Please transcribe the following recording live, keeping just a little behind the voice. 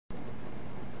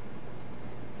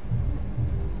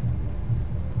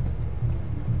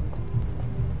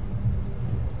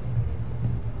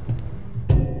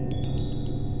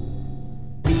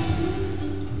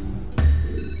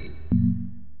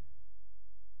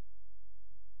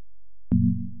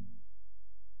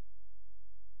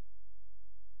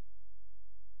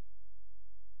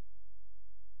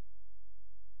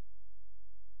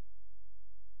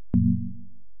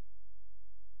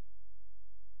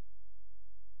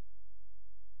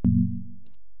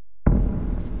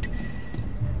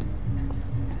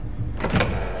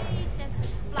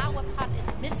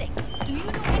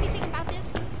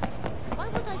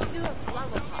do a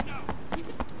flower pot.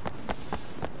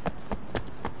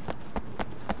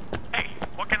 Hey,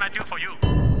 what can I do for you?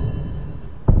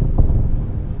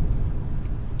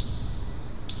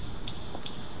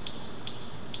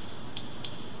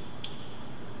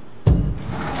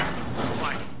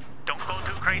 Why? Don't go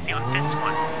too crazy on this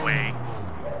one, Wei.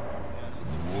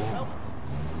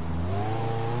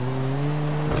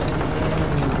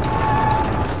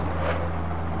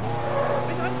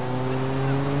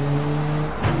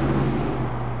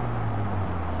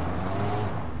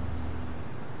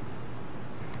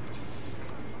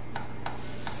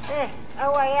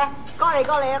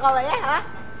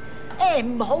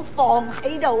唔好放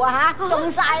喺度啊嚇，凍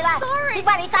晒啦！點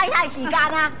解你嘥太時間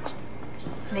啊？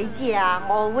你知啊，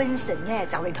我 Vincent 咧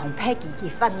就嚟同 Peggy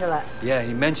結婚噶啦。Yeah,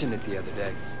 he mentioned it the other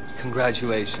day.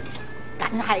 Congratulations.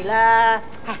 梗係啦，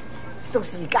到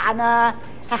時間啦。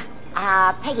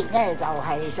阿 Peggy 咧就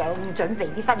係想準備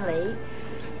啲婚禮，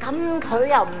咁佢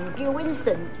又唔叫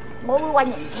Vincent， 我會揾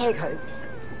人車佢。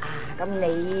咁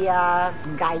你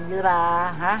唔介意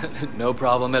啦嘛嚇 No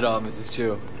problem at all, Mrs.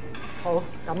 Chu. 好，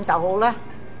咁就好啦。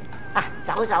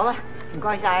走啦，唔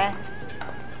該晒啊！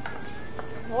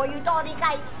我要多啲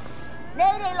雞，你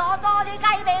哋攞多啲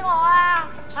雞俾我啊！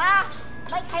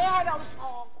咪企喺度傻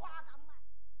瓜咁啊！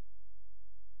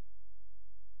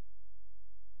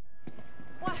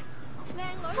喂，靚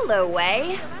女。Hello,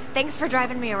 Wei. Thanks for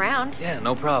driving me around. Yeah,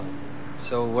 no problem.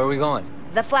 So, where are we going?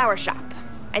 The flower shop.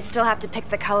 I still have to pick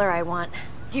the color I want.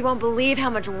 You won't believe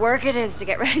how much work it is to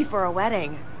get ready for a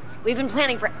wedding. We've been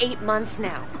planning for 8 months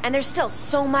now, and there's still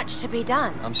so much to be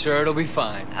done. I'm sure it'll be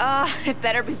fine. It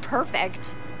better be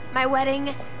perfect. My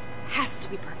wedding has to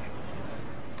be perfect.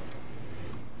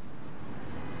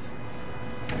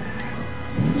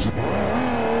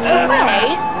 So,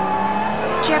 Wei,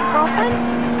 do you have a girlfriend?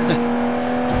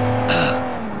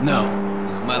 No.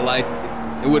 My life,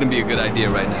 it wouldn't be a good idea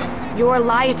right now. Your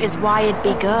life is why it'd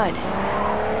be good.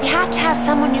 You have to have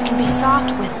someone you can be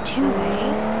soft with too, Wei.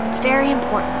 It's very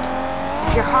important.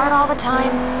 If you're hard all the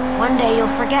time, one day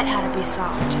you'll forget how to be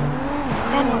soft.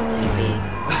 Then what will you be?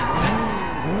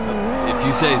 If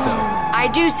you say so. I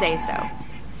do say so.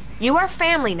 You are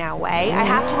family now, Wei. I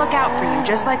have to look out for you,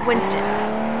 just like Winston.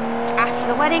 After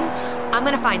the wedding, I'm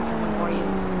gonna find someone for you.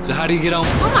 So how do you get on?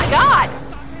 Oh my God!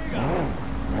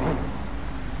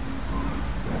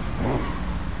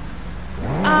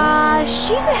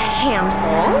 She's a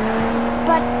handful,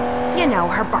 but, you know,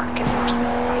 her bark is worse than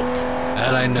her bite.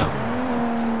 That I know.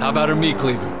 How about her meat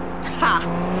cleaver? Ha!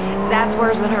 That's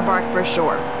worse than her bark for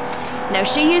sure. No,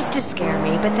 she used to scare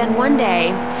me, but then one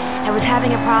day, I was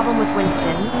having a problem with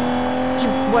Winston. He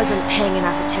wasn't paying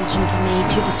enough attention to me,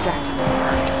 too distracted with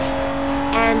work.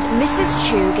 And Mrs.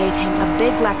 Chu gave him a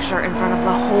big lecture in front of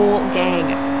the whole gang.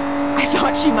 I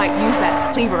thought she might use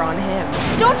that cleaver on him.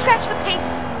 Don't scratch the paint!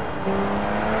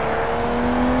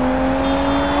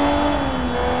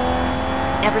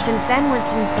 Ever since then,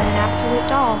 Winston's been an absolute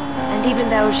doll. And even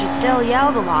though she still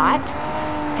yells a lot,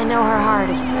 I know her heart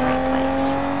is in the right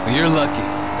place. Well, you're lucky.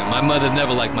 My mother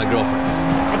never liked my girlfriends.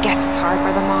 I guess it's hard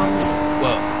for the moms.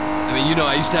 Well, I mean, you know,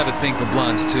 I used to have a thing for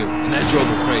blondes too, and that drove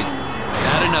her crazy.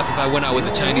 Bad enough if I went out with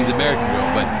a Chinese-American girl,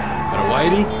 but a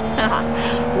whitey?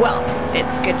 Well,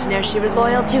 it's good to know she was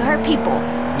loyal to her people.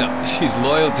 No, she's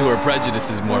loyal to her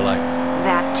prejudices, more like.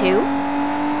 That too?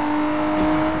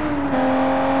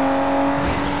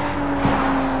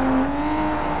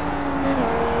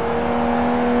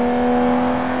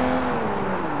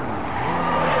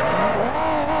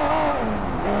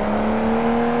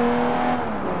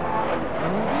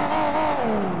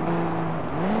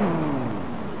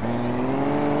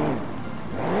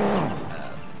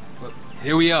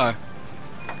 Here we are.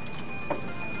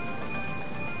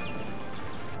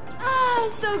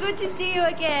 So good to see you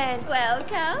again.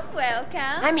 Welcome.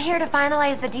 I'm here to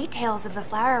finalize the details of the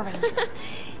flower arrangement.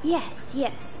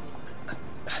 Yes.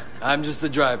 I'm just the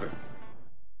driver.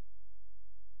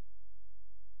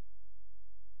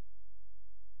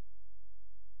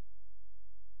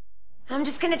 I'm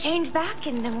just gonna change back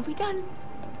and then we'll be done.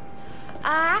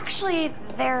 Actually,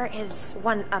 there is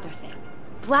one other thing.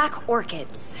 Black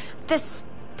orchids. This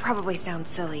probably sounds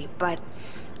silly, but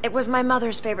it was my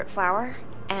mother's favorite flower,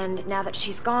 and now that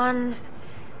she's gone,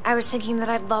 I was thinking that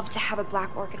I'd love to have a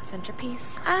black orchid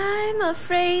centerpiece. I'm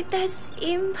afraid that's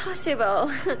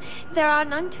impossible. There are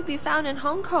none to be found in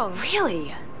Hong Kong.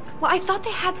 Really? Well, I thought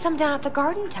they had some down at the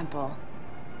Garden Temple.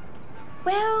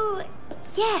 Well,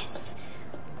 yes,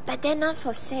 but they're not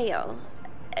for sale.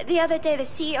 The other day, the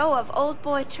CEO of Old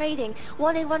Boy Trading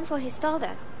wanted one for his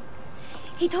daughter.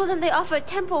 He told them they offered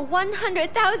Temple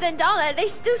 $100,000. They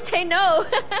still say no.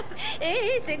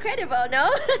 It's incredible,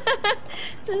 no?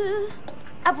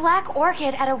 A black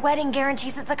orchid at a wedding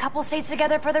guarantees that the couple stays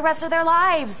together for the rest of their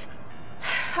lives.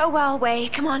 Oh well, Wei,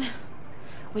 come on.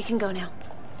 We can go now.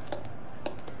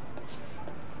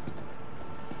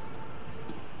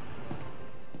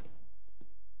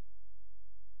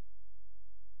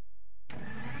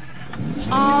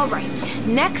 All right,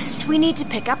 next we need to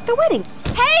pick up the wedding.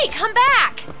 Hey, come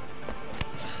back!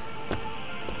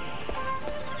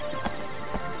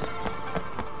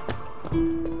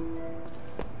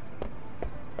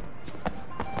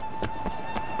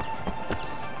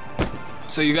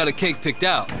 So you got a cake picked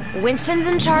out? Winston's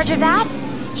in charge of that.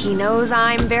 He knows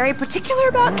I'm very particular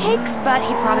about cakes, but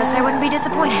he promised I wouldn't be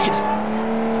disappointed.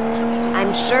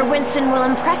 I'm sure Winston will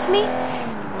impress me.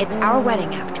 It's our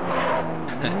wedding after all.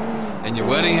 And your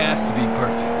wedding has to be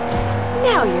perfect.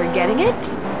 Now you're getting it.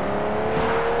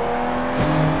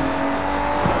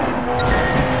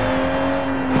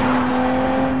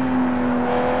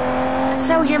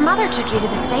 So your mother took you to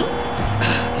the States?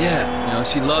 Yeah, you know,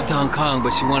 she loved Hong Kong,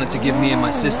 but she wanted to give me and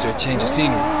my sister a change of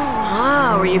scenery.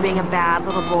 Oh, were you being a bad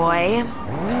little boy?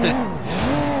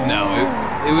 No,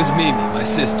 it was Mimi, my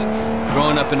sister.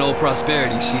 Growing up in Old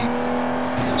Prosperity,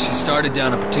 she started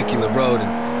down a particular road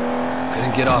and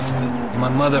couldn't get off of it. And my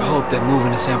mother hoped that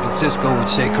moving to San Francisco would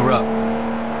shake her up.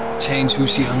 Change who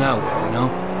she hung out with, you know?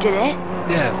 Did it?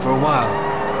 Yeah, for a while.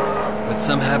 But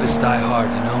some habits die hard,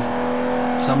 you know?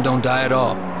 Some don't die at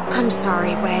all. I'm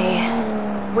sorry, Wei.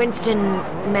 Winston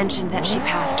mentioned that she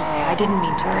passed away. I didn't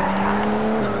mean to bring it up.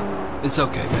 No, it's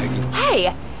okay, Peggy.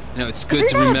 Hey! You know, it's good Isn't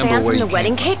to that remember a van where from you the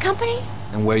wedding came cake company?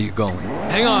 from and where you're going.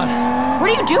 Hang on! What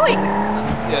are you doing?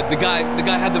 Yeah, the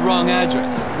guy had the wrong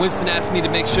address. Winston asked me to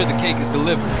make sure the cake is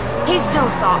delivered. He's so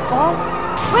thoughtful.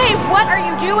 Wei, what are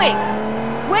you doing?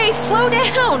 Wei, slow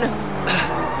down!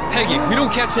 Peggy, if we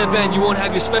don't catch that van, you won't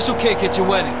have your special cake at your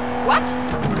wedding. What?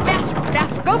 Faster,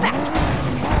 faster, go faster!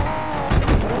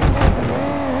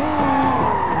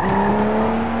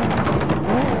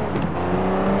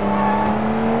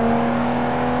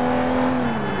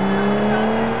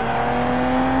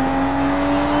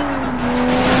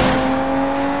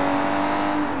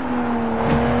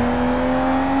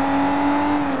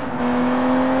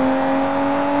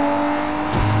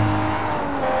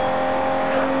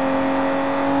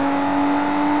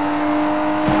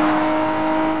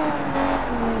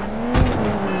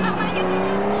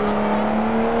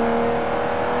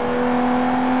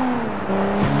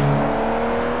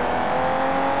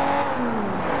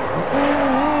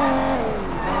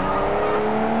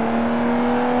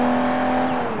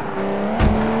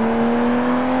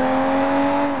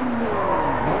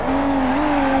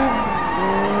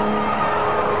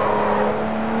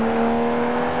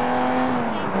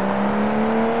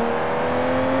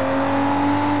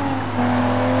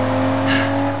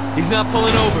 He's not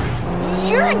pulling over.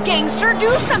 You're a gangster, do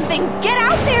something! Get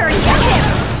out there and get him!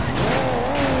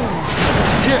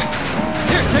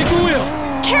 Here, take the wheel.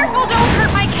 Careful, don't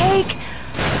hurt my cake!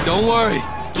 Don't worry.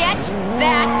 Get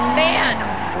that van!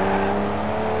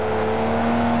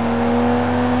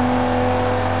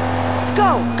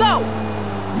 Go, go!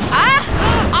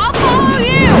 I'll follow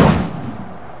you!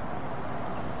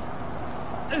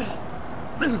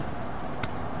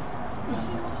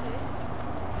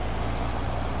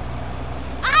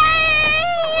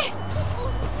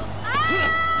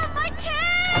 My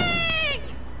cake!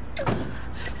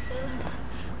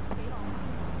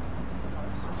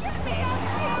 Get me out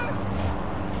of here!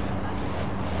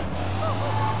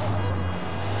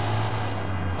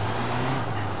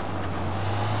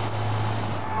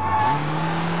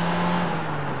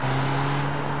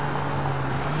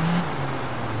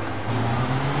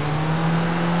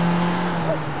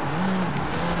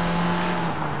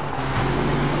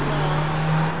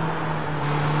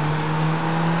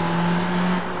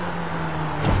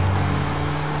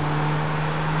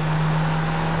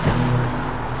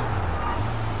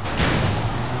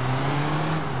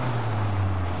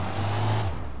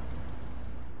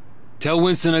 Tell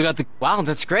Winston I got the... Wow,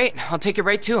 that's great. I'll take it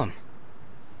right to him.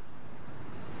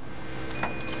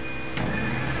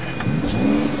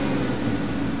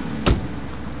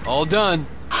 All done.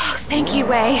 Thank you,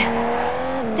 Wei.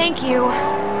 Thank you.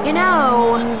 You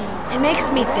know, it makes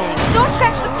me think. Don't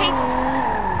scratch the paint!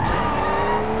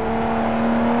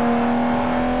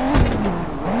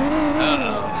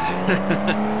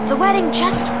 Uh-oh. The wedding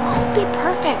just won't be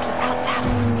perfect without that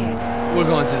orchid. We're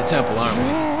going to the temple, aren't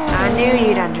we? I knew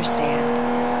you'd understand.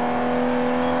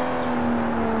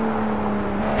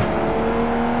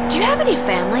 Do you have any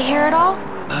family here at all?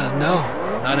 No,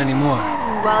 not anymore.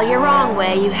 Well, you're wrong,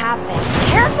 Wei. You have been.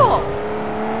 Careful!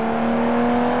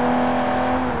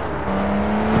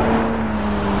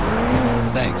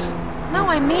 Thanks. No,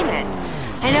 I mean it.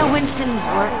 I know Winston's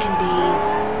work can be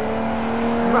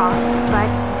rough, but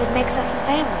it makes us a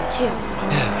family, too.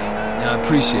 Yeah, I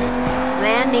appreciate it.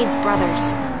 Man needs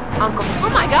brothers. Uncle. Oh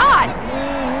my god!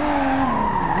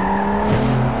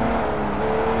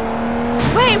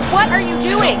 Wait, what are you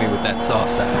doing? Help me with that soft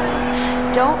side.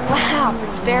 Don't laugh,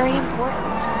 it's very important.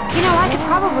 You know, I could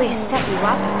probably set you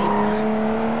up if you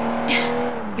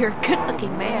want. You're a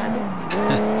good-looking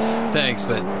man. Thanks,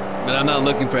 but I'm not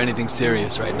looking for anything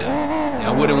serious right now.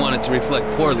 I wouldn't want it to reflect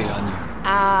poorly on you.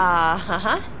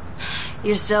 Uh-huh.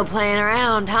 You're still playing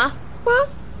around, huh? Well,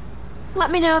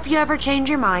 let me know if you ever change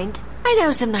your mind. I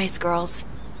know some nice girls.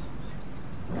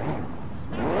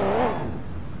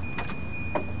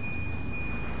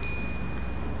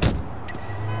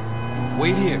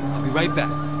 Wait here, I'll be right back.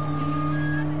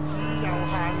 自由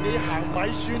行你行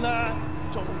咪算啦，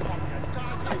仲學人揸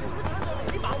車。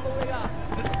你盲毛嚟㗎！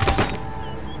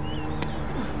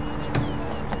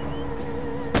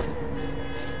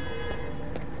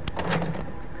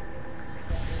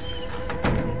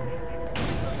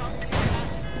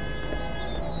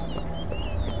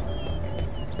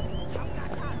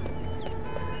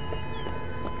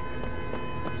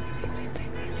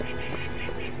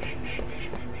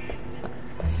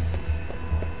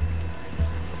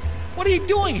 What are you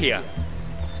doing here?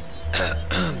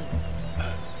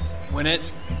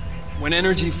 When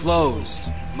energy flows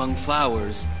among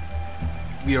flowers,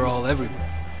 we are all everywhere.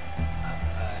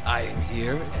 I am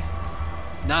here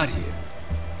and not here.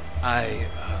 I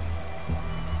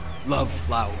love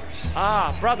flowers.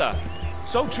 Ah, brother.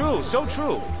 So true, so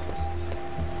true.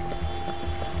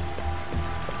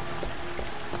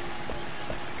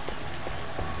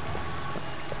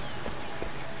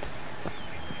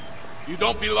 You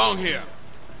don't belong here.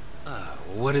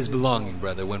 What is belonging,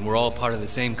 brother, when we're all part of the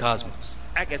same cosmos?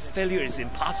 Act as failure is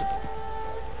impossible.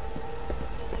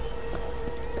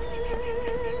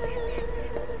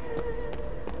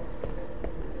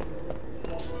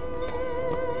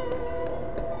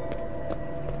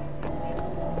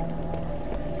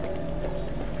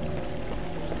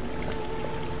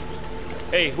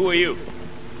 Hey, who are you?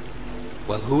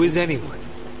 Well, who is anyone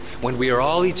when we are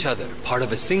all each other, part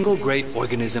of a single great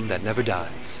organism that never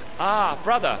dies? Ah,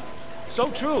 brother. So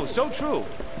true, so true.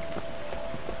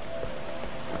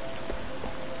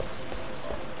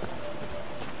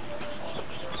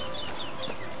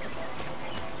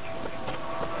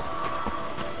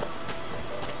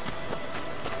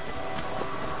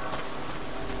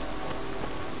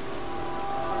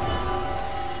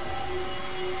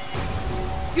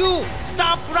 You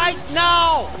stop right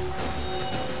now!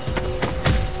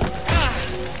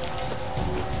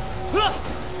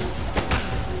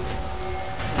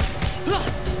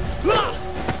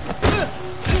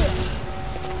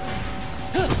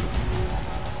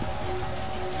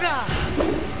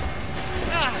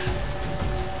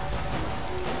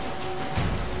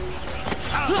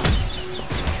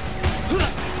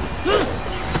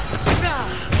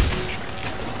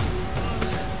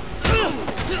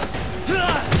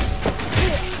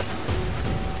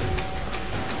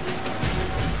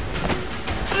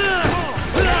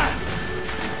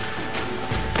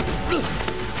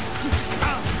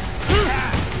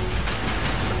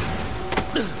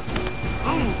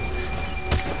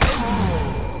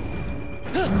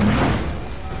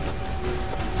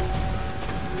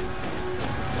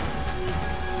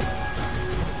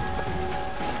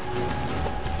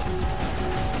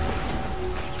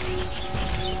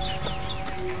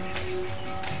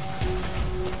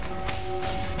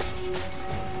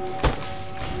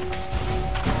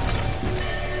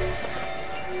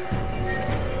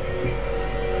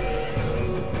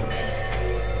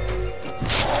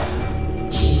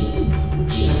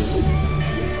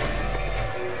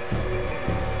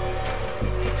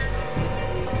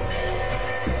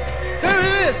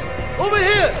 Over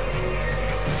here!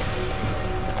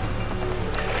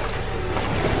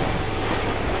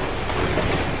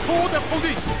 Call the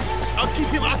police! I'll keep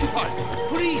him occupied!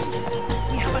 Police!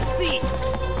 We have a thief!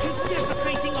 He's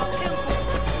desecrating our temple!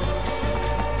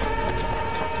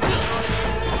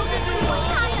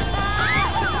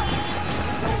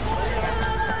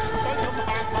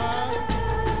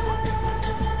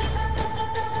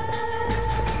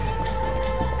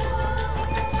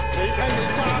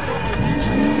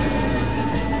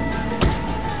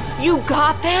 You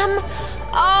got them?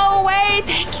 Oh, wait,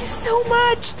 thank you so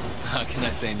much. How can I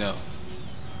say no?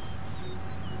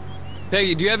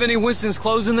 Peggy, do you have any Winston's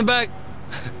clothes in the back?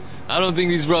 I don't think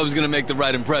these robes gonna make the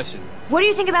right impression. What do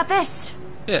you think about this?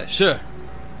 Yeah, sure.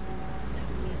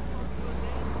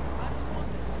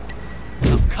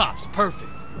 cops,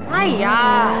 perfect.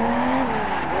 Hiya.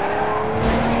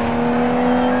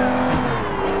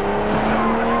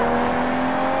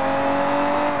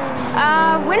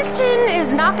 Winston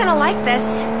is not gonna like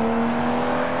this.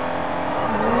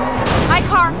 My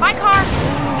car, my car!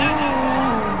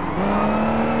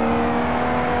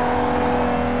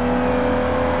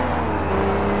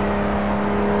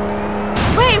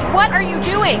 Wait, what are you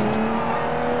doing?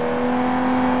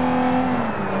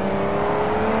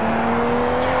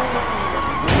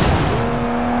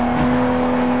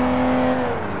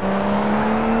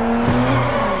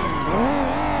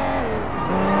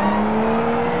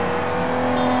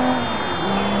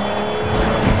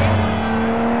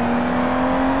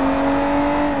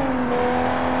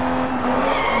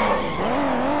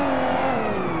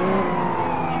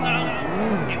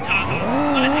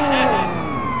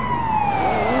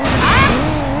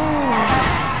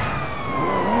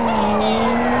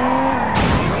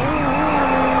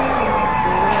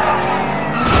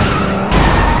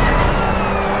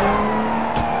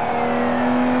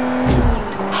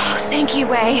 Thank you,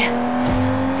 Wei.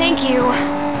 Thank you.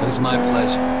 It was my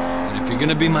pleasure. And if you're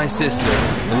gonna be my sister,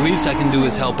 the least I can do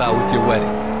is help out with your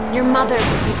wedding. Your mother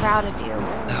would be proud of you.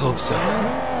 I hope so.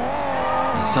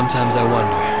 Now, sometimes I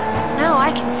wonder. No,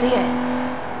 I can see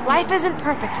it. Life isn't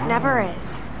perfect, it never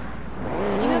is.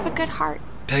 But you have a good heart.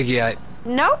 Peggy,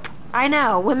 Nope. I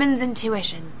know, women's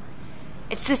intuition.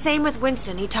 It's the same with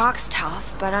Winston. He talks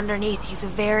tough, but underneath he's a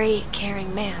very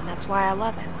caring man. That's why I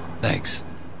love him. Thanks.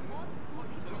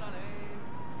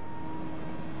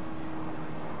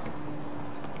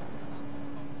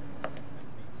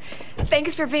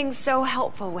 Thanks for being so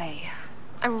helpful, Wei.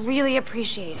 I really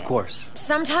appreciate it. Of course.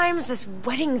 Sometimes this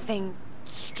wedding thing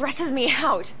stresses me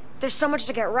out. There's so much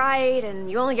to get right,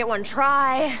 and you only get one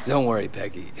try. Don't worry,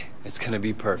 Peggy. It's gonna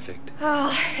be perfect.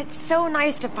 Oh, it's so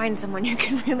nice to find someone you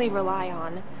can really rely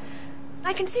on.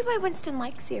 I can see why Winston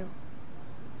likes you.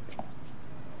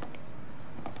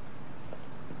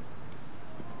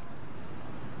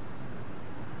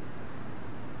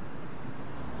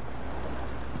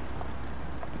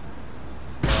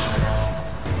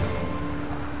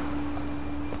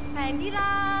 Đi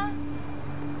ra.